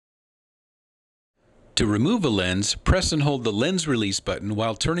To remove a lens, press and hold the lens release button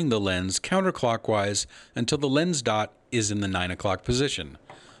while turning the lens counterclockwise until the lens dot is in the 9 o'clock position.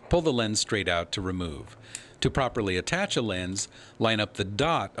 Pull the lens straight out to remove. To properly attach a lens, line up the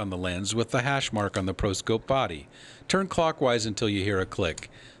dot on the lens with the hash mark on the ProScope body. Turn clockwise until you hear a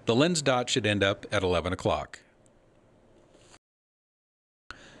click. The lens dot should end up at 11 o'clock.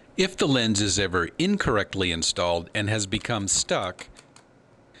 If the lens is ever incorrectly installed and has become stuck,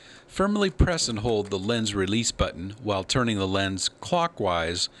 firmly press and hold the lens release button while turning the lens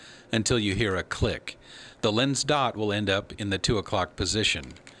clockwise until you hear a click. The lens dot will end up in the 2 o'clock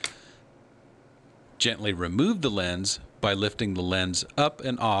position. Gently remove the lens by lifting the lens up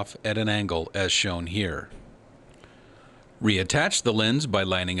and off at an angle as shown here. Reattach the lens by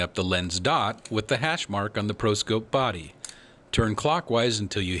lining up the lens dot with the hash mark on the ProScope body. Turn clockwise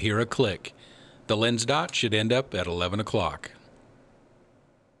until you hear a click. The lens dot should end up at 11 o'clock.